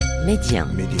ميديان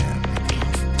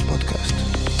بودكاست.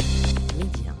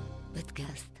 ميديان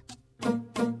بودكاست.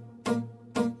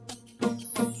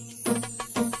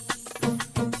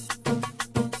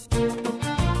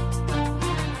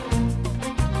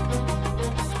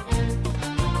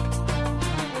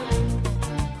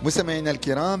 مستمعينا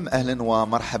الكرام، أهلا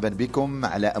ومرحبا بكم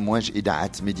على أمواج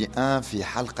إذاعة ميديان في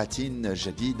حلقة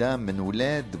جديدة من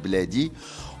ولاد بلادي.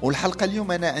 والحلقة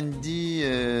اليوم أنا عندي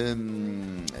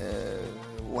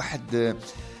واحد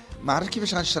ما عرفت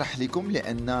كيفاش غنشرح لكم،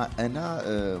 لأن أنا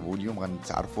واليوم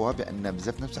غنتعرفوها بأن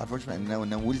بزاف الناس تعرفوش بأن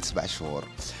أنا ولدت 7 شهور،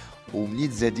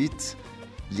 ومنين زادت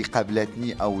اللي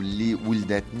قابلتني أو اللي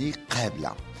ولدتني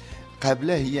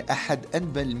قابلة هي أحد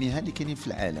أنبل المهن اللي كاينين في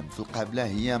العالم. في القابلة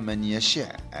هي من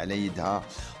يشع على يدها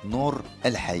نور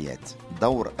الحياة،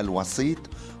 دور الوسيط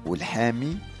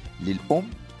والحامي للأم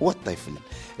والطفل.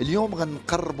 اليوم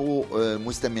غنقربوا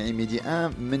مستمعي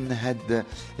ميديان من هاد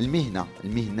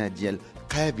المهنة ديال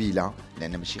قابلة،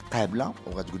 لأن ماشي قابلة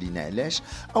وغتقول لنا علاش،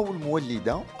 أو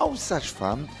المولدة أو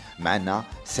الساج-فام. معنا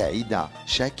سعيدة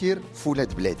شاكر في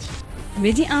ولاد بلادي.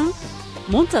 ميديان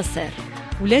منتصر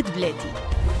ولاد بلادي.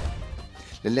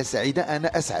 لاله سعيدة،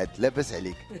 أنا أسعد، لاباس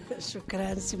عليك؟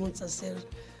 شكرا سي منتصر،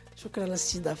 شكرا على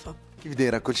الاستضافة. كيف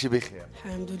دايرة؟ كل شيء بخير؟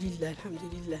 الحمد لله الحمد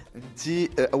لله.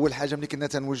 انت اول حاجه ملي كنا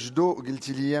تنوجدوا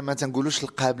قلتي لي ما تنقولوش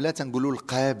القابله، تنقولوا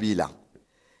القابله.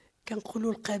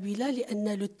 كنقولوا القابله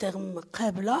لان لو تيرم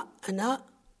قابله انا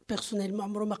بيرسونيل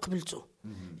عمره ما قبلته،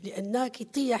 لان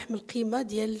كيطيح من القيمه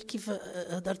ديال كيف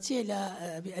هضرتي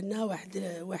على بان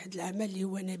واحد العمل اللي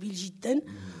هو نبيل جدا،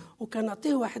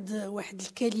 وكنعطيه واحد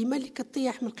الكلمه اللي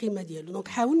كطيح من القيمه ديالو. دونك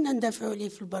حاولنا ندافعوا عليه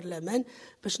في البرلمان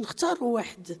باش نختاروا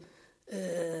واحد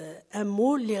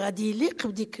امو اللي غادي يليق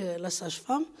بديك لا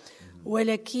ساج-فام،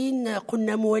 ولكن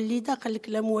قلنا مولده، قال لك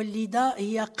لا، مولده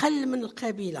هي قل من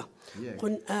القبيله.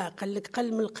 قال لك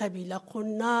قل من القبيله.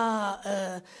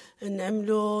 قلنا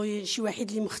نعملوا شي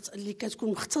واحد اللي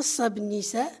كتكون مختصه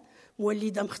بالنساء،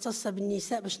 مولده مختصه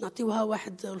بالنساء، باش نعطيوها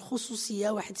واحد الخصوصيه،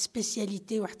 واحد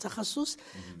سبيسياليتي، واحد تخصص.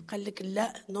 قال لك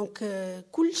لا. دونك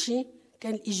كل شيء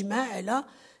كان الاجماع على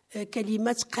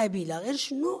كلمه قابله. غير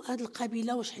شنو هاد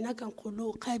القابله؟ واش حنا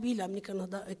كنقولوا قابله ملي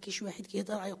كنهضر كاين شي واحد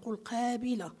كيهضر يقول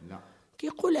قابله؟ لا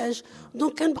كيقولهاش.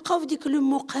 دونك كنبقاو في ديك لو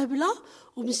مقابله.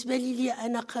 وبالنسبه لي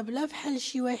انا قابله بحال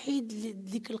شي واحد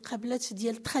ديك القابلات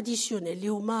ديال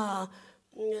تراديسيونيل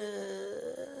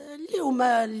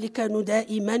اللي كانوا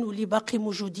دائما واللي باقي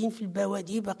موجودين في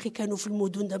البوادي، باقي كانوا في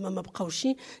المدن، دابا ما بقاوش،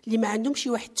 اللي ما عندهمش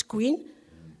واحد التكوين.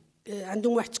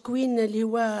 عندهم واحد التكوين اللي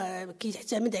هو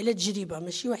كيعتمد على التجربه،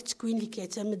 ماشي واحد التكوين اللي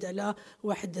كيعتمد على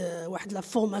واحد لا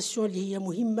فورماسيون اللي هي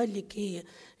مهمه،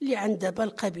 اللي عند دابا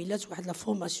القبيلات واحد لا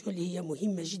فورماسيون اللي هي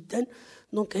مهمه جدا.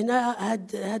 دونك هنا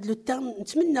هاد لو تيرم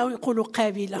نتمناو يقولوا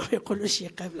قابله ما يقولوش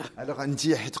قابله. الوغ انت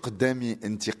حيت قدامي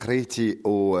انت قريتي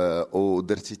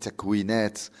ودرتي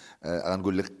تكوينات،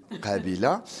 غنقول لك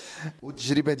قابله،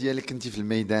 والتجربه ديالك انت في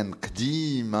الميدان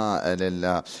قديمه.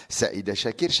 لاله سعيده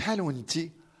شاكر، شحال وانت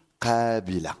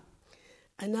قابله؟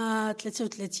 انا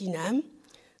 33 عام.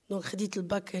 دونك خديت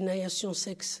الباك هنايا سيون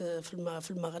سكس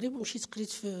في المغرب، ومشيت قريت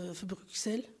في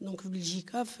بروكسل، دونك في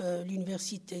بلجيكا، في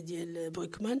لونيفرسيتي ديال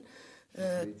بروكمان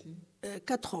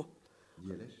 4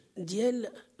 ديال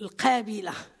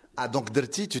القابله. دونك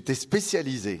درتي تو تي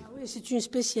سبيسياليزي؟ وي، سي اون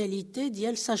سبيسياليتي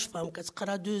ديال ساج-فام.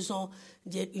 كتقرا 2 ans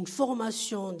ديال اون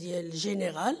فورماسيون ديال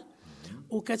جينيرال،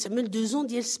 وكتعمل 2 ans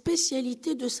ديال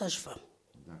سبيسياليتي دو ساج-فام.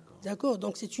 D'accord,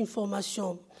 donc c'est une formation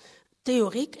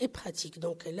théorique et pratique.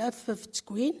 Donc là في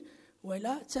التكوين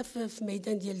ولا حتى في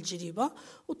ميدان ديال التجربه.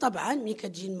 وطبعا ملي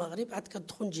كتجي المغرب عاد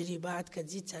كتدخل تجربه، عاد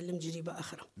كتزيد تعلم تجربه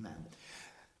اخرى. نعم.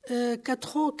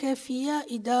 4 كافيه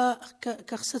اذا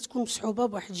خصها تكون مصحوبه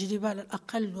بواحد التجربه على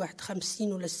الاقل واحد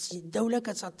 50 ولا 60. الدوله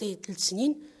كتعطي 3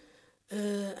 سنين.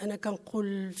 انا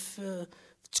كنقول في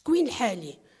التكوين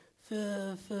الحالي،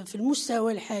 في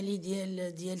المستوى الحالي ديال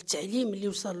التعليم اللي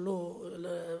وصل له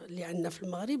اللي عندنا في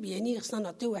المغرب، يعني خصنا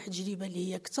نعطيو واحد التجربه اللي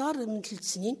هي اكثر من 3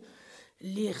 سنين،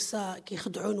 اللي خصها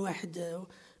كيخدعون واحد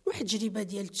التجربه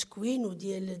ديال التكوين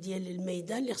وديال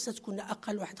الميدان اللي خصها تكون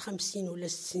اقل واحد 50 ولا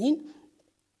 6 سنين.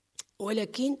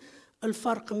 ولكن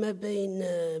الفرق ما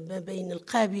بين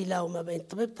القابله وما بين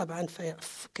الطبيب طبعا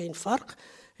كاين فرق،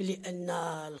 لان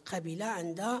القابله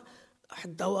عندها واحد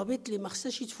الضوابط اللي ما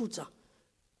خصهاش يتفوتها.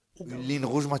 اللين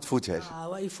روج ما تفوتهاش.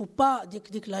 يفو با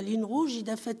ديك لا لين روج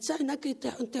اذا فاتها هنا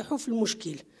نطيحوا في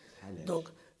المشكل. دونك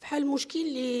بحال المشكل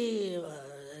اللي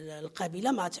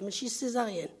القابله ما تعملش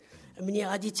السيزاريان. مني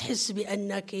غادي تحس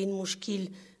بان كاين مشكل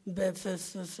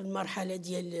في المرحله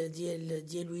ديال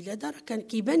الولاده راه كان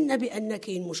كيبان لنا بان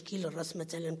كاين مشكل. الراس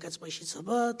مثلا كتبغي شي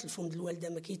تهبط، الفم د الوالده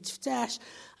ما كيتفتحش،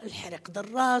 الحرق د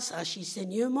الراس، شي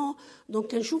سانيومون.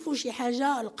 دونك كنشوفوا شي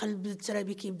حاجه، القلب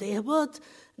الترابي كيبدا يهبط.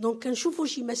 دونك كنشوفوا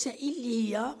شي مسائل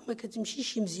اللي هي ما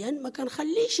كتمشيش مزيان، ما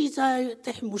كنخليش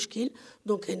يطيح مشكل.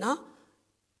 دونك هنا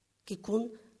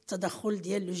كيكون التدخل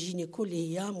ديال لو جينيكو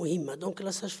اللي هي مهمه. دونك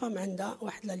لا ساج فام عندها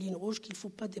واحد لا لين روج كيل فو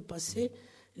با ديباسي،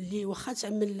 اللي واخا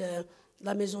تعمل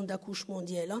لا ميزون داكوشمون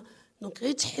ديالها دونك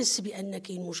غير تحس بان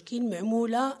كاين مشكل،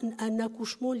 معموله ان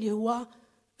اكوشمون اللي هو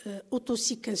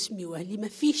اوتوسيك كنسميوه، اللي ما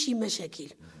فيه شي مشاكل.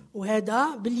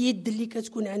 وهذا باليد اللي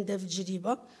كتكون عندها في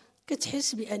التجربه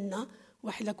كتحس بان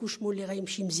واحد لاكوشمون اللي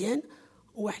غيمشي مزيان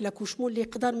وواحد لاكوشمون اللي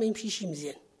يقدر ما يمشيش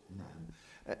مزيان.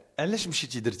 علاش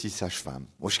مشيتي درتي ساج فام؟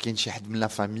 واش كاين شي حد من لا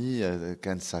فامي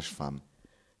كان ساج فام؟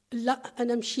 لا،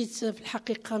 انا مشيت في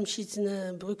الحقيقه مشيت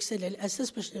بروكسل على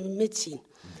الاساس باش ميديسين.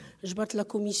 جبرت لا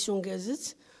كوميسيون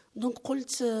غازت. دونك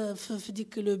قلت في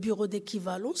ديك لو بيرو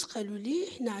ديكيفالونس قالوا لي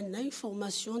حنا عندنا اون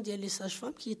فورماسيون ديال لي ساج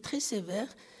فام كي تري سيفير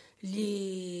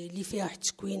اللي فيها واحد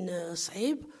التكوين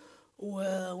صعيب،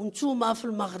 وانتوما في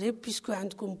المغرب بيسكو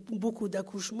عندكم بوكو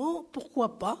داكوشمون بوركوا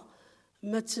با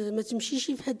ما تمشيش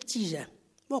في هذا الاتجاه.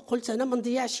 قلت انا ما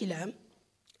نضيعش العام،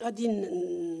 غادي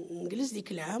نجلس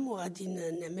ديك العام وغادي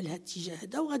نعمل هذا الاتجاه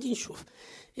هذا وغادي نشوف.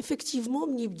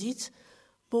 ايفيكتيفمون ملي بديت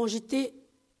جيتي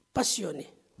باسيوني،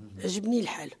 عجبني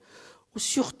الحال.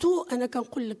 وسورتو انا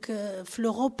كنقول لك في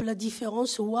لوروب لا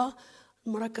ديفيرونس هو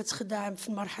المراه كتخدع في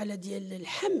المرحله ديال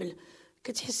الحمل،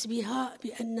 كتحس بها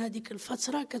بان ديك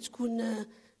الفتره كتكون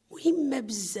مهمه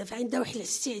بزاف، عندها واحد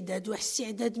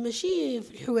الاستعداد ماشي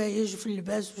في الحوايج وفي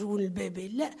اللباس وشغل البيبي،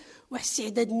 لا، واحد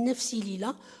الاستعداد نفسي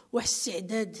ليله، واحد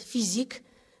الاستعداد فيزيك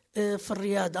في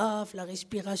الرياضه، في لا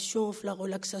ريسبيراسيون، في لا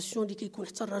ريلاكساسيون اللي كيكون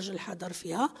حتى الراجل حاضر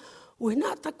فيها. وهنا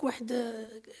عطاك واحد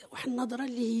النظره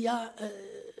اللي هي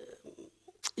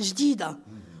جديده.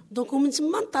 دونك ومن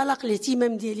ثم انطلق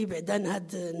الاهتمام ديالي بعدا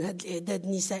نهاد الاعداد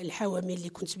النساء الحوامل اللي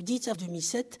كنت بديتها في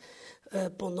 2007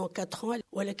 بوندون 4 ans،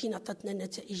 ولكن عطاتنا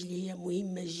نتائج اللي هي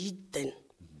مهمه جدا.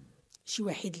 شي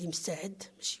واحد اللي مستعد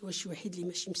ماشي شي واحد اللي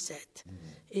ماشي مستعد.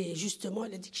 اي جوستومون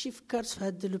على ديك الشيء فكرت في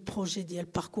هذا لو بروجي ديال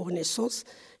باركور نيسونس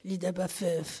اللي دابا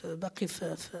باقي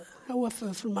هو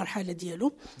في المرحله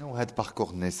ديالو. وهذا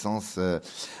باركور نيسونس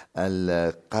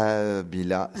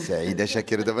القابله سعيده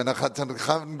شاكر. دابا انا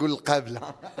خاف نقول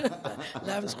القابله.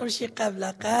 لا ما تقولش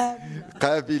قابله،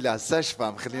 قابله ساج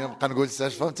فام. خلينا نبقى نقول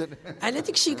ساج فام. على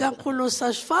ديك الشيء كنقولوا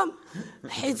ساج فام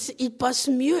حيت يباس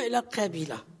ميو على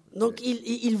قابله. دونك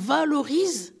il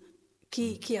valorise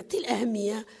كيعطي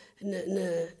الاهميه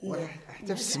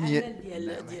حتى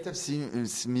في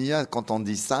السميه كونت اون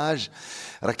دي ساج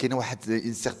راه كاينه واحد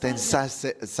اون سيغتين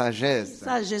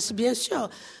ساجيس بيان سور.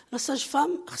 لا ساج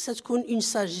فام خصها تكون اون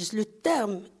ساجيس، لو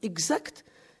تيرم اكزاكت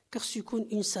خصو يكون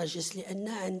اون ساجيس، لان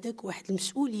عندك واحد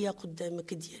المسؤوليه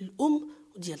قدامك ديال الام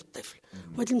وديال الطفل.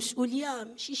 وهاد المسؤوليه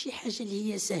ماشي شي حاجه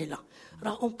اللي هي سهله،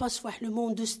 راه اون باس واحد لو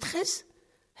مون دو ستريس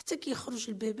حتى كيخرج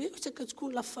البيبي وحتى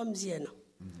كتكون لا فام مزيانه.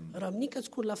 راه ملي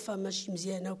كتكون لا فام ماشي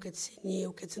مزيانه وكتسني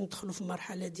وكتندخلوا في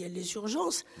مرحله ديال لي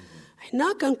زورجونس،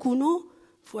 حنا كنكونوا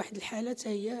في واحد الحاله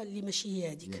هي اللي ماشي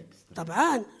هي هذيك.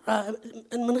 طبعا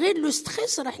من غير لو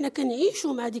ستريس راه حنا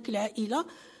كنعيشوا مع ديك العائله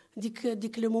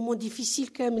ديك لو مومون ديفيسيل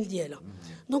كامل ديالها.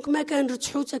 دونك ما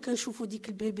كنرتاحوا حتى كنشوفوا ديك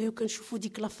البيبي وكنشوفوا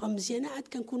ديك لا فام مزيانه، عاد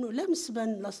كنكونوا لا بالنسبه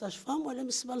لا ساج فام ولا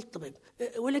بالنسبه للطبيب،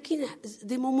 ولكن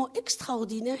دي مومون اكسترا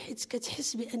اوردينير حيت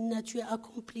كتحس بان تو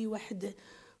اكومبلي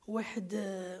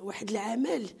واحد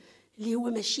العمل اللي هو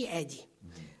ماشي عادي.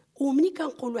 ومني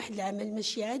كنقول واحد العمل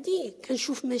ماشي عادي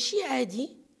كنشوف ماشي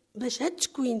عادي باش هاد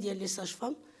التكوين ديال لي ساج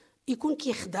فام يكون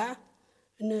كيخدع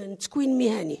تكوين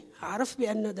مهني. عرف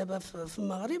بان دابا في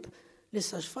المغرب لي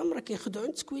ساج فام راه كيخدعوا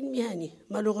التكوين مهني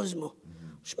مالوغوزمون.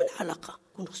 واش من علاقه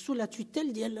كون خصو لا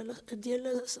توتيل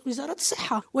ديال وزاره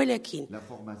الصحه، ولكن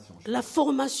لا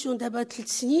فورماسيون دابا 3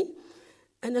 سنين.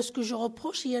 انا سكو جو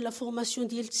روبروش هي لا فورماسيون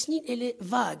ديال 3 سنين الي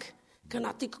فاغ.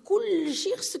 كنعطيك كل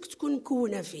شيء خصك تكون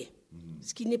مكونه فيه،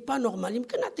 سكي ني با نورمال.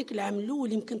 يمكن نعطيك العام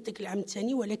الاول، يمكن نعطيك العام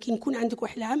الثاني، ولكن يكون عندك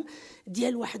واحد العام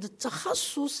ديال واحد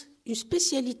التخصص، اون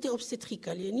سبيسياليتي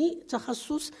اوبستيتريكال، يعني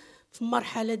تخصص في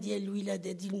المرحله ديال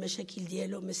الولاده، ديال المشاكل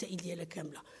ديالها والمسائل ديالها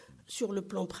كامله سور لو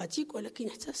بلان براتيك، ولكن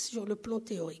حتى سور لو بلان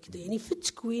تيوريك، يعني في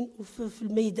التكوين وفي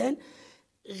الميدان،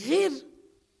 غير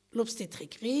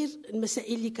لوبستيتريك، غير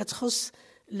المسائل اللي كتخص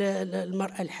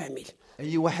المراه الحامل.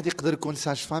 اي واحد يقدر يكون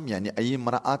ساج فام؟ يعني اي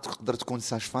امراه تقدر تكون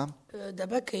ساج فام؟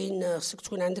 دابا كاين خصك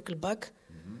تكون عندك الباك.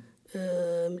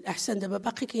 من الاحسن دابا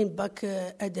باقي كاين باك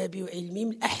ادبي وعلمي،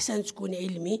 من الاحسن تكون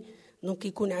علمي. دونك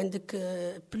يكون عندك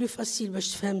بلو فاسيل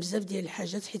باش تفهم بزاف ديال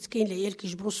الحاجات، حيت كاين العيال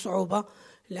كيجبروا الصعوبه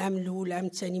العام الاول العام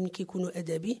الثاني ملي كيكونوا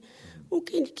ادبي،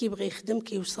 وكاين اللي كيبغي يخدم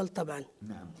كيوصل طبعا.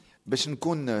 نعم. باش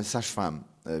نكون ساج فام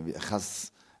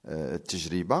خاص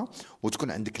التجربه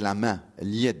وتكون عندك لا مان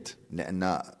اليد،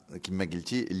 لان كما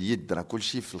قلتي اليد راه كل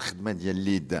شيء في الخدمه ديال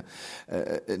اليد.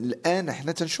 الان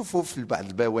احنا تنشوفوا في بعض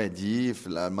البوادي في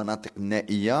المناطق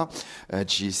النائيه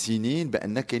هادشي سنين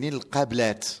بان كاينين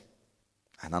القابلات،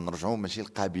 احنا نرجعوا ماشي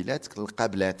القابلات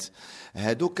القابلات،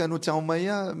 هادو كانوا تا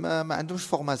هما ما عندهمش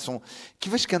فورماسيون.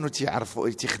 كيفاش كانوا تيعرفوا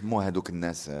تيخدموا هادوك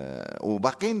الناس؟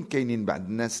 وباقيين كاينين بعض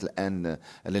الناس الان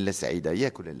لاله سعيده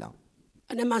ياك ولا لا؟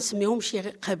 انا ما نسميهمش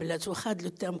قابلات، واخا هاد لو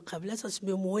تيرم قابلات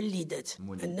نسميهم مولدات،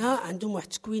 ان عندهم واحد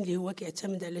التكوين اللي هو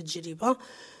كيعتمد على التجربه.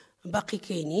 باقي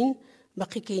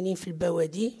كاينين في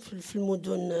البوادي، في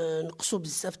المدن نقصوا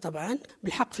بزاف طبعا،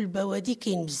 بالحق في البوادي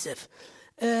كاين بزاف.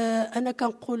 انا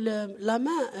كنقول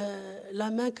لا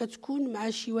ما كتكون مع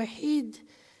شي واحد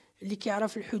اللي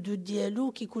كيعرف الحدود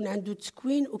ديالو، كيكون عنده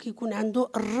التكوين وكيكون عنده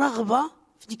الرغبه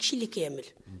في داكشي اللي كيعمل.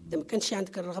 اذا ما كانش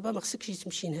عندك الرغبه ما خصكش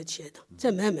تمشي لهذا الشيء هذا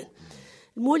تماما.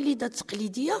 المولدات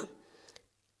التقليديه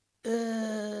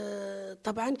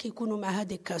طبعا كيكونوا معها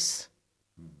دي كاس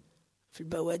في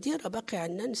البوادي. راه باقي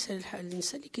عندنا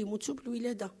النساء اللي كيموتوا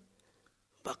بالولاده،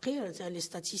 باقي لي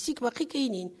ستاتيستيك باقي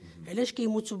كاينين. علاش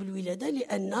كيموتوا بالولاده؟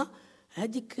 لان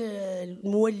هذيك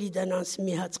المولده انا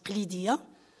نسميها تقليديه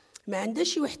ما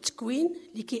عندهاش شي واحد التكوين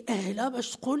اللي كيأهلها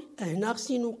باش تقول هنا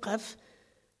خصني نوقف،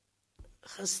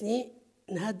 خصني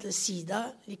هاد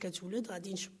السيده اللي كتولد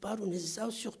غادي نشبر ونهزها.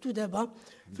 وسورتو دابا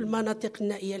في المناطق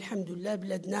النائيه الحمد لله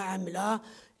بلادنا عامله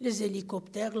لي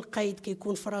زيليكوبتر، القايد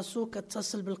كيكون في راسو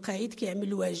كتصل بالقايد كيعمل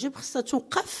الواجب، خصها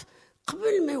توقف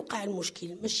قبل ما يوقع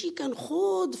المشكل، ماشي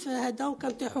كنخوض في هذا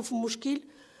وكنطيحوا في المشكل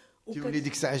تولي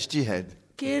ديك الساعه اجتهاد،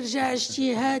 كيرجع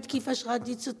اجتهاد كيفاش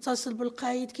غادي تتصل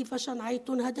بالقايد، كيفاش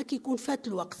نعيطون، هذا كيكون فات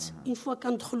الوقت. اون فوا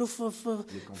كندخلوا في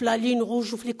لا لين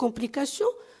روج وفي لي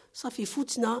كومبليكاسيون صافي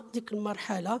فوتنا ديك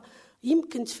المرحله،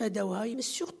 يمكن تفاداوها.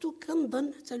 سورتو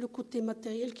كنظن حتى لو كوتي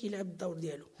ماتيريال كيلعب الدور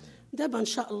ديالو. دابا ان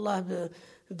شاء الله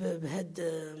بهاد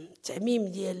التعميم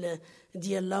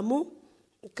ديال لامو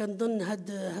كنظن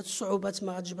هاد الصعوبات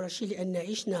ما غتجبرهاش، لان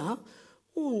عشناها.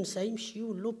 والنساء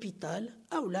يمشيو لوبيتال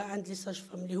او لا عند لي ساج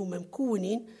فام اللي هما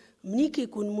مكونين، ملي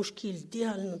كيكون مشكل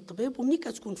ديها للطبيب، وملي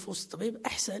كتكون في وسط الطبيب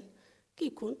احسن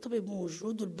كيكون الطبيب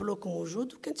موجود والبلوك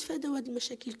موجود وكنتفاداو هاد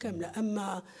المشاكل كامله.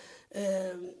 اما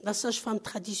لا ساج فام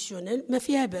تراديسيونيل ما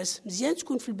فيها باس، مزيان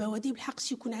تكون في البوادي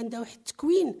بالحق يكون عندها واحد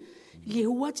التكوين اللي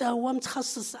هو تا هو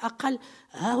متخصص. اقل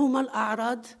ها هما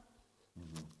الاعراض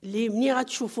اللي مني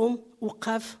غتشوفهم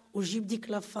وقف وجيب ديك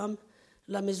لا فام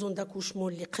لا ميزون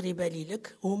داكوشمون اللي قريبه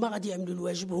ليك، هما غادي يعملوا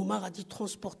الواجب، هما غادي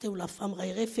ترونسبورتيو لا فام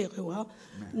غيريفيروها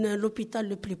لوبيتال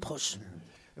لو بلي بروش.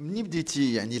 مني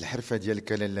بديتي يعني الحرفه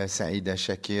ديالك لاله سعيده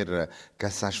شاكر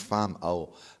كساج فام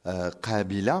او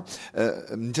قابله،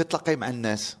 انت تلاقي مع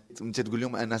الناس انت تقول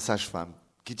لهم انا ساج فام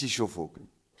كي تيشوفوك؟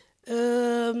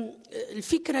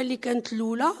 الفكره اللي كانت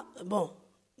الاولى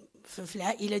في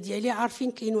العائله ديالي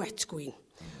عارفين كاين واحد التكوين،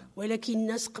 ولكن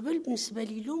الناس قبل بالنسبه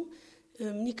لهم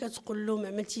ملي كتقول لهم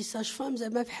عملتي ساج فام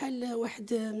زعما بحال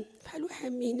واحد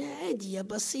مهنه عاديه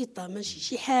بسيطه، ماشي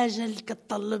شي حاجه اللي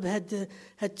كتطلب هاد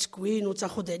التكوين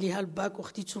وتاخذ عليها الباك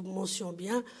وخديتو بمونسيون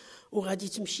بيان وغادي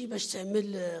تمشي باش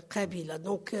تعمل قابله.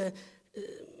 دونك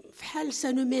فحال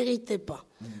سا نو ميريتي با.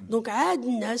 دونك عاد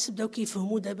الناس بداو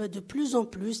كيفهموا دابا دو بلوز اون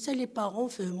بلوس، حتى لي بارون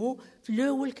فهموا. في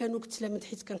الاول كانوا كتلامد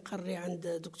حيت كنقري عند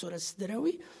دكتوره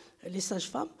السدراوي لي ساج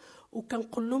فام،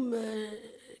 وكنقول لهم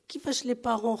كيفاش لي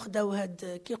بارون خداو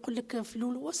هاد، كيقول لك في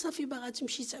الاول وصافي باغا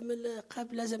تمشي تعمل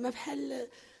قابله زعما بحال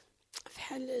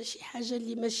شي حاجه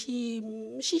اللي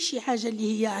ماشي شي حاجه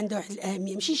اللي هي عندها واحد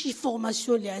الاهميه، ماشي شي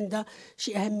فورماسيون اللي عندها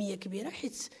شي اهميه كبيره،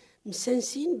 حيت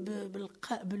مسانسين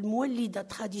بالمولده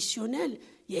تراديسيونيل.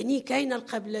 يعني كاينه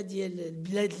القابله ديال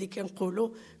البلاد اللي كنقولوا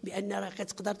بان راه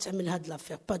كتقدر تعمل هاد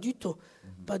لافير.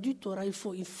 با دو تو راه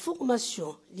يفو اون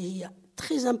فورماسيون اللي هي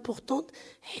très importante.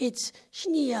 حيت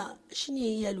شنو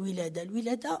هي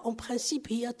الولاده اون برانسيب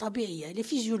هي طبيعيه لي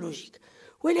فيزيولوجيك،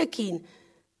 ولكن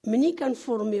مني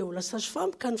كنفورميو لا ساج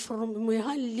فام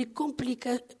كنفورميوها لي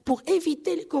بور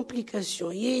ايفيتي لي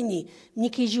كومبليكاسيون. يعني ملي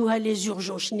كيجيوها لي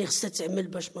زورجون شنو خصها تعمل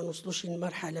باش ما نوصلوش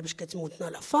للمرحله باش كتموتنا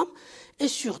لا فام، اي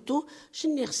سورتو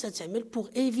شنو خصها تعمل بور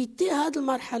ايفيتي هاد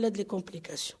المرحله ديال لي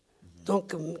كومبليكاسيون.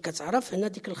 دونك كتعرف هنا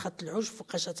ديك الخط العوج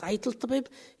فوقاش تعيط للطبيب،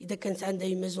 اذا كانت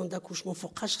عندها ميزون داكوشمون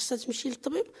فوقاش خصها تمشي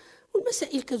للطبيب،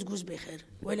 والمسائل كتجوز بخير.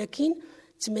 ولكن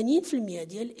 80%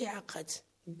 ديال الاعاقات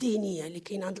الذهنيه اللي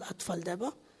كاين عند الاطفال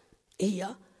دابا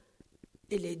هي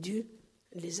لي دو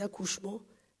لي زاكوشمون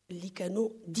اللي كانوا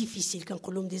ديفيسيل،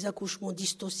 كنقول لهم دي زاكوشمون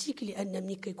ديستوسيك، لان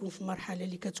ملي كيكون في المرحله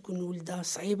اللي كتكون الولاده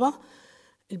صعيبه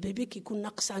البيبي كيكون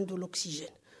ناقص عنده الاكسجين،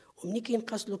 ومني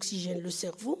كينقص الاكسجين لو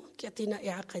سيرفو كيعطينا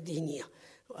اعاقه ذهنيه.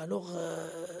 الوغ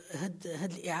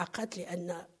هاد الاعاقات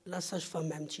لان لا ساج فام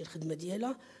ما عملتش الخدمه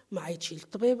ديالها، ما عيطش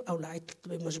للطبيب او لا عيط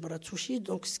للطبيب ما جبراتوش،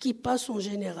 دونك سكي باس اون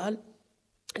جينيرال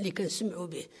اللي كنسمعوا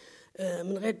به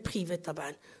من غير بريفي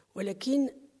طبعا. ولكن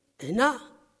هنا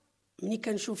ملي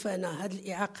كنشوف انا هاد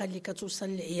الاعاقه اللي كتوصل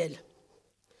للعيال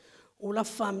ولا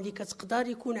فام اللي كتقدر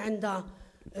يكون عندها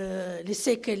لي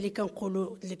سيكل اللي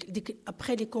كنقولوا ديك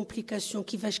ابري لي كومبليكاسيون،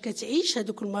 كيفاش كتعيش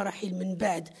هذوك المراحل من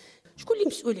بعد، شكون اللي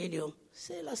مسؤول عليهم؟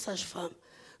 سي لا ساج فام.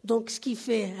 دونك سكي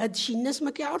فيه هاد الشيء الناس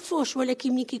ما كيعرفوش،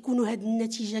 ولكن ملي كيكونوا هاد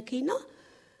النتيجه كاينه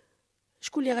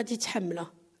شكون اللي غادي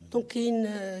يتحملها؟ دونك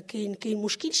كاين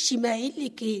مشكل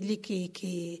اجتماعي اللي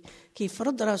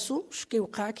كيفرض راسو. اش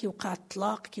كيوقع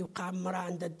الطلاق، كيوقع امراه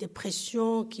عندها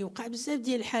ديبرسيون، كيوقع بزاف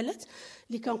ديال الحالات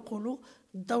اللي كنقولوا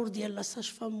الدور ديال لا ساج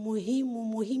فام مهم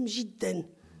ومهم جدا.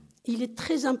 il est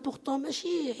très important.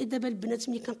 ماشي دابا البنات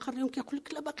ملي كنقريهم كيقول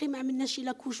لك لا باقي ما عملناش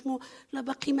لاكوشمون، لا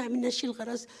باقي ما عملناش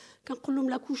الغرس. كنقول لهم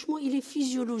لاكوشمون il est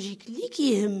physiologique. اللي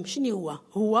كيهم شنو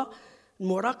هو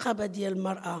المراقبه ديال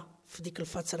المراه في ديك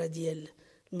الفتره ديال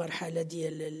المرحله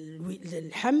ديال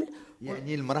الحمل.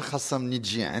 يعني المراه خاصه مني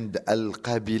تجي عند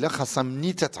القابله، خاصه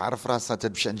مني تتعرف راسها،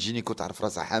 تمشي عند جينيكو تعرف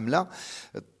راسها حامله،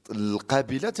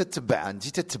 القابله تتبع انت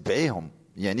تتبعيهم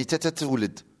يعني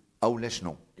تتولد او لا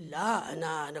شنو؟ لا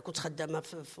انا كنت خدامه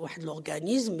في واحد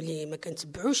الاورغانيزم اللي ما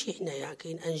كنتبعوش حنايا،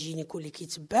 كاين ان جينيكو اللي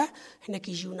كيتبع. حنا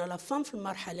كيجيونا لا فام في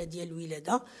المرحله ديال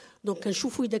الولاده، دونك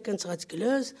كنشوفوا اذا كانت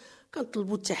غتكلوز،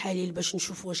 كنطلبوا التحاليل باش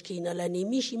نشوفوا واش كاينه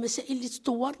لانيمي، شي مسائل اللي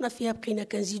تطورنا فيها بقينا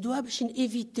كنزيدوها باش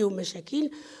نيفيتيو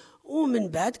مشاكل. ومن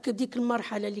بعد كديك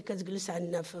المرحله اللي كتجلس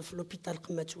عندنا في لوبيتال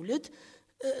قمه تولد،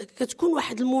 كتكون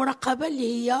واحد المراقبه اللي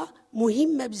هي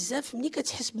مهمه بزاف. ملي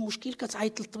كتحس بمشكل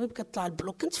كتعيط للطبيب، كتطلع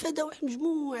البلوك، كنتفادى واحد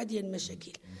مجموعه ديال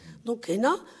المشاكل. دونك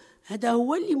هنا هذا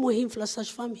هو اللي مهم في لاصاج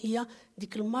فام، هي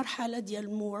ديك المرحله ديال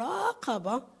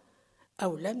المراقبه.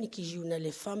 اولا ملي كيجيونا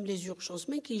لي فام لي زورجونس،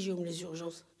 ما كيجيوهم لي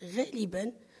زورجونس غالبا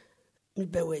من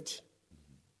البوادي،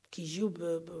 كيجيو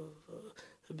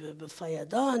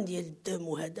بفيضان ديال الدم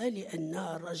وهذا، لان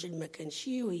الراجل ما كانش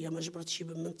وهي ما جبرتش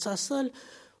بمتصل.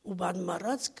 وبعض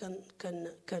المرات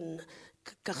كان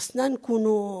خصنا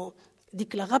نكونوا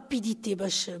ديك لا رابيديتي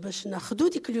باش ناخذوا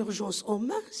ديك لورجونس او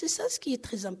مان. سي سا سكي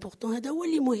تري امبورطون، هذا هو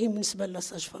اللي مهم بالنسبه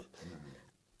لاصاج فام.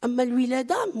 اما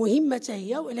الولاده مهمه حتى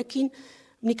هي، ولكن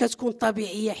ملي كتكون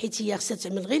طبيعيه، حيت هي خصها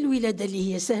تعمل غير الولاده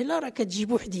اللي هي سهله، راه كتجي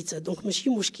بوحديتها، دونك ماشي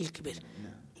مشكل كبير.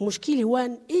 المشكل هو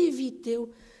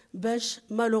ايفيتيو باش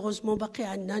مالوغوزمون باقي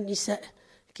عندنا نساء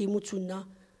كيموتوا لنا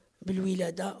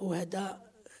بالولاده.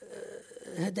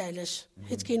 وهذا علاش؟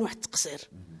 حيت كاين واحد التقصير.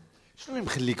 شنو اللي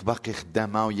مخليك باقي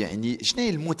خدامه؟ يعني شنو هي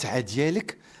المتعه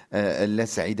ديالك لا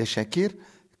سعيده شاكر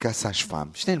كساج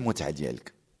فام؟ شنو هي المتعه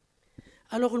ديالك؟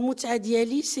 الوغ المتعه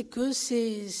ديالي سي كو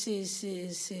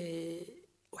سي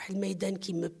واحد الميدان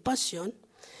كي مو باسيون.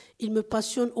 il me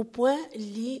passionne au point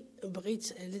اللي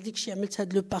بغيت ديك الشيء عملت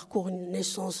هذا لو باركور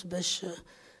نيسونس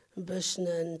باش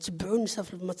نتبعوا النساء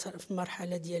في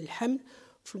المرحله ديال الحمل،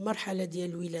 في المرحله ديال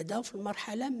الولاده، وفي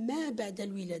المرحله ما بعد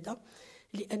الولاده.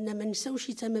 لان ما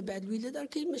نساوش حتى ما بعد الولاده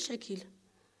كاين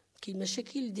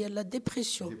مشاكل ديال لا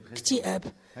ديبرسيون، اكتئاب.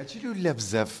 هادشي اللي ولا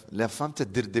بزاف لا فام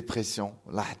تدير ديبرسيون،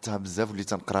 لاحظتها بزاف اللي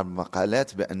تنقرا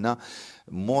المقالات بان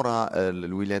مورا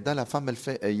الولاده لا فام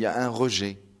يا ان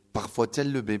روجي parfois tel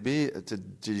le bébé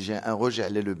j'ai un rejet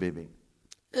على le bébé.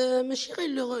 ماشي غير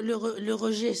لو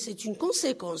روجي سي اون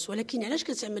كونسيكونس، ولكن علاش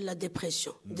كتعمل لا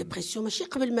ديبرسيون؟ ديبرسيون ماشي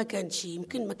قبل ما كانتش،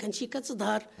 يمكن ما كانتش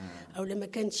كتظهر، او ما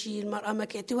كانتش المراه ما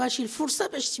كيعطيوهاش الفرصه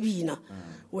باش تبينها.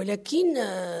 ولكن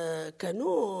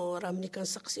كانوا راه ملي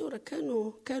كنسقسيو راه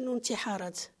كانوا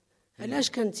انتحارات. علاش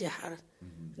كان انتحار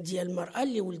ديال المراه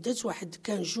اللي ولدت واحد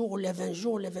كان جوغ ولا 20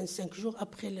 جوغ ولا 25 جوغ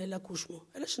ابري لاكوشمون؟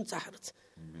 علاش انتحرت؟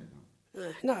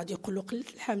 احنا غادي نقولوا قله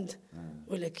الحمد،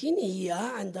 ولكن هي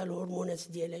عندها الهرمونات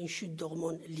ديالها اون شوت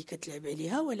دورمون اللي كتلعب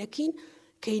عليها. ولكن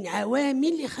كاين عوامل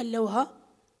اللي خلاوها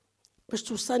باش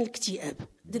توصل للاكتئاب.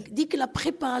 ديك لا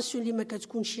بريباراسيون اللي ما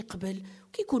كتكونش قبل،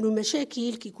 كيكونوا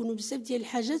مشاكل، كيكونوا بزاف ديال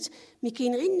الحاجات، مي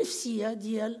كاين غير النفسيه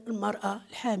ديال المراه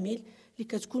الحامل اللي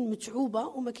كتكون متعوبه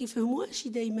وما كيفهموهاش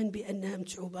دائما بانها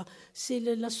متعوبه. سي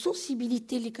لا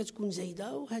سونسيبيليتي اللي كتكون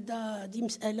زايده، وهذا دي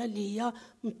مساله اللي هي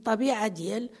من الطبيعه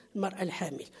ديال المراه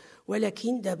الحامل.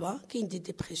 ولكن دابا كاين دي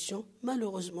ديبرسيون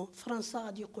مالوغوزمون. فرنسا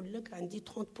غادي يقول لك عندي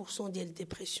 30% ديال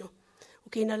الديبرسيون،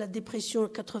 وكاينه لا ديبرسيون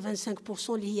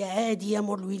 85% اللي هي عاديه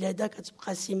مور الولاده،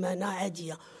 كتبقى سيمانه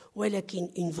عاديه. ولكن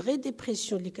اون فري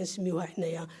ديبرسيون اللي كنسميوها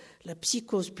حنايا لا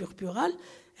بسيكوز بوربورال،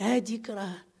 هذيك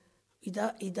راه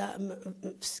اذا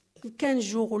 15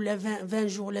 جور ولا 20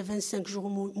 جور ولا 25 جور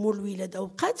مور الولاده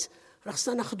وبقات راه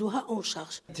خصنا ناخذوها اون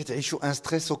شارج. تعيشوا ان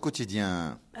ستريس او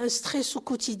كوتيديان. ان ستريس او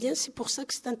كوتيديان سي بور سا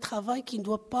كو سي ان ترافاي كي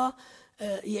دو با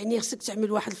يعني خصك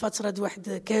تعمل واحد الفتره د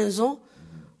واحد 15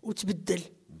 وتبدل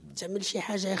تعمل شي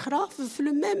حاجه اخرى في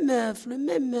لو ميم.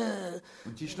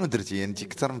 انت شنو درتي؟ انت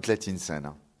اكثر من 30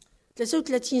 سنه.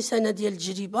 33 سنه ديال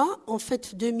التجربه. اون فيت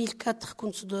في 2004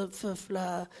 كنت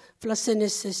في لا سي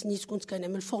اس اس نيت كنت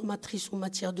كنعمل فورماتريس او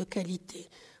ماتيير دو كاليتي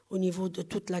au niveau de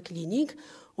toute la clinique.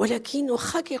 ولكن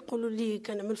واخا كيقولوا لي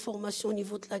كنعمل فورماسيون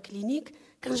نيفو د لا كلينيك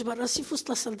كنجبر راسي في وسط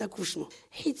لا صال داكوشمون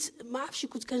حيت ما عرفتش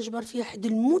كنت كنجبر فيها واحد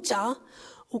المتعه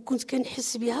وكنت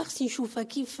كنحس بها. خصني نشوفها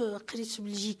كيف قريت في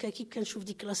بلجيكا كيف كنشوف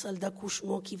ديك لا صال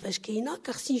داكوشمون كيفاش كاينه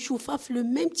خصني نشوفها في لو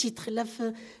ميم تيتر لا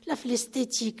في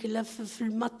ليستيتيك لا في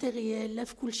الماتيريال لا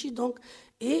في كلشي. دونك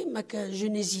اي ما جو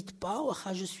نيزيت با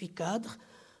واخا جو سوي كادر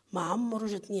ما عمرو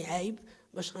جاتني عيب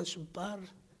باش غنشبر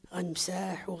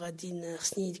غنمسح وغادي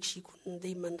خصني داكشي يكون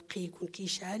دائما نقي يكون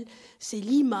كيشعل. سي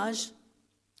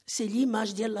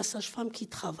ليماج ديال لا ساج فام كي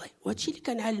ترافاي. وهادشي اللي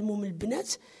كنعلمو من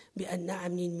البنات بان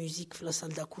عاملين ميوزيك في لا سال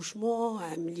داكوشمون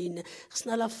عاملين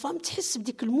خصنا لا فام تحس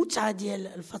بديك المتعه ديال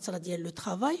الفتره ديال لو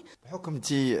ترافاي. بحكم انت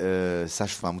ساج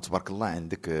فام تبارك الله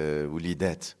عندك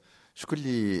وليدات شكون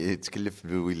اللي تكلف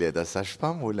بالولاده ساج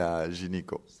فام ولا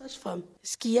جينيكو؟ ساج فام.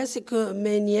 سكيا سي كو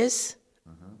مي نيس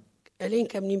علين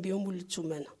كاملين بهم ولدتو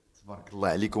معنا. تبارك الله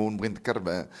عليكم. ونبغي نذكر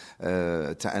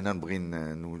حتى انا نبغي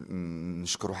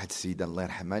نشكر واحد السيده الله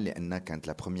يرحمها لان كانت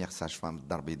لا بروميير ساج فام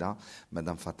الدار البيضاء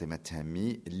مدام فاطمه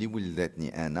التهمي اللي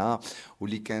ولدتني انا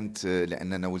واللي كانت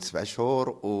لان انا ولدت 7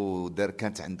 شهور ودار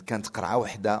كانت قرعه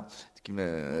وحده كيما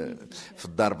في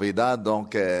الدار البيضاء.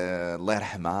 دونك الله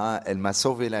يرحمها الما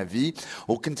سوفي لا في.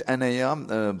 وكنت انايا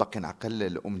باقي نعقل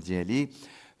الام ديالي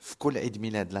في كل عيد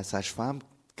ميلاد لا ساج فام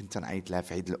كنت نعيط لها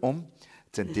في عيد الام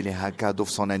تندي لها كادو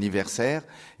في سون انيفرسير.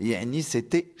 يعني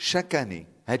سيتي شاك اني.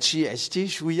 هادشي عشتيه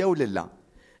شويه ولا لا؟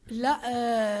 لا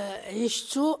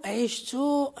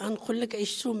عشتو نقول لك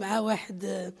عشتو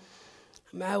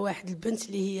مع واحد البنت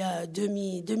اللي هي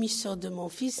دومي سور دو مون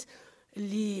فيس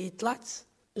اللي طلعت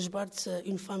جبرت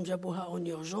اون فام جابوها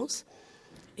اون اورجونس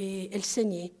اي ال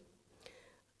سيني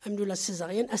عملوا لا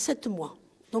سيزاريان ا 7 موا.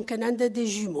 دونك كان عندها دي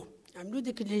جومو عملوا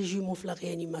ديك لي جومو في لا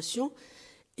ريانيماسيون.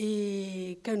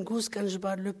 Et quand je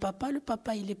parle le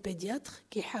papa il est pédiatre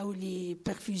qui a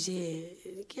perfuser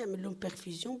qui a mis une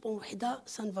perfusion bon وحده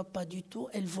ça ne va pas du tout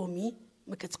elle vomit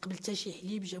ما كتقبل حتى شي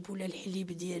حليب جابوا لها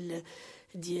الحليب ديال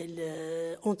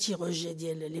انتي روجي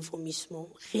ديال لي فوميسمون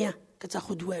rien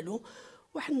كتاخذ والو.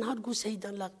 واحد النهار قول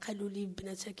سيده لا قالوا لي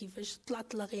بناتها كيفاش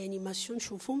طلعت لا ريانيماسيون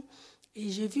نشوفهم et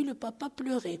j'ai vu le papa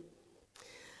pleurer.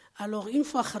 alors une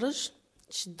fois خرج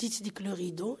شديت ديك لو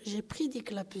ريدو جي بري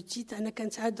ديك لا بوتيت. انا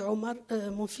كانت عاد عمر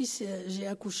مون فيس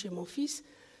جي اكوشي مون فيس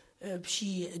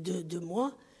بشي دو موا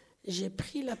جي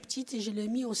بري لا بوتيت اي جو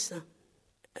لو مي او سان.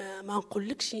 ما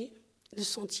نقولكش لو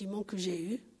سونتيمون كو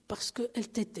جي يو باسكو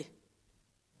ال تيتي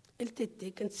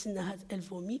كانت سناها ال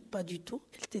فومي با دو تو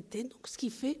ال تيتي. دونك سكي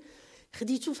في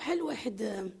خديتو فحال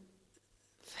واحد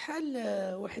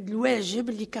الواجب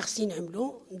اللي كارسين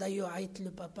نعملو. دايو عيط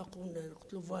لو بابا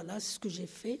قلت له فوالا سكو جي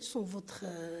في سون فوتر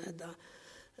هذا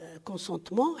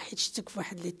كونسونتمون حيت شتك في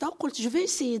واحد ليطا. قلت جو في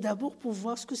اسيي دابور بور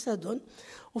فوار سكو سا دون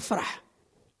وفرح.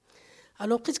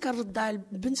 الو بقيت كنرضع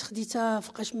البنت خديتها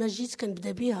فوقاش ما جيت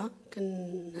كنبدا بها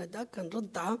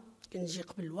كنرضعها كنجي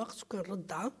قبل الوقت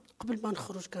وكنرضعها قبل ما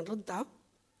نخرج كنرضعها.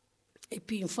 اي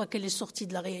بي اون فوا كالي سورتي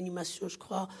دو لا ريانيماسيون جو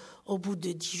كروا او بو دو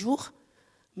 10 جور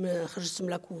خرجت من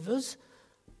لا كوفوز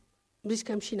بديت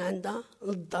كنمشي عندها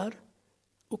للدار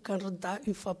وكنرضع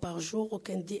اون فوا بار جور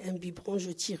وكندي ان بيبرون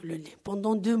جو تير لو لي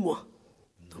بوندون 2 موا.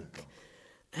 دونك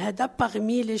هذا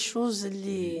باغمي لي شوز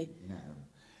اللي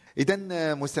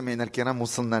إذا مستمعينا الكرام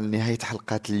وصلنا لنهاية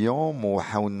حلقة اليوم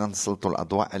وحاولنا نسلطوا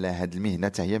الأضواء على هذه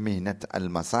المهنة. هي مهنة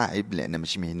المصاعب لأن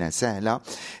مش مهنة سهلة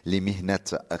لمهنة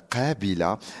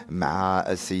قابلة مع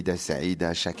السيدة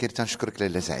سعيدة شاكر. تنشكرك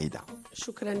لاله سعيدة.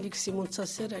 شكرا لك سي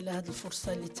منتصر على هذه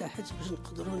الفرصة اللي تاحت باش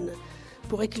نقدروا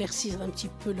pour éclaircir un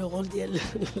petit peu le rôle ديال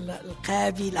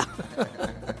القابلة.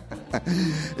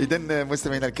 إذا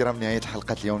مستمعينا الكرام نهاية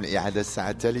حلقة اليوم الإعادة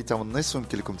الساعة 3:30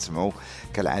 ويمكن لكم تسمعوا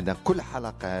كالعادة كل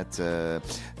حلقات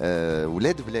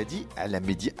ولاد بلادي على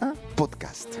ميديا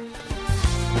بودكاست.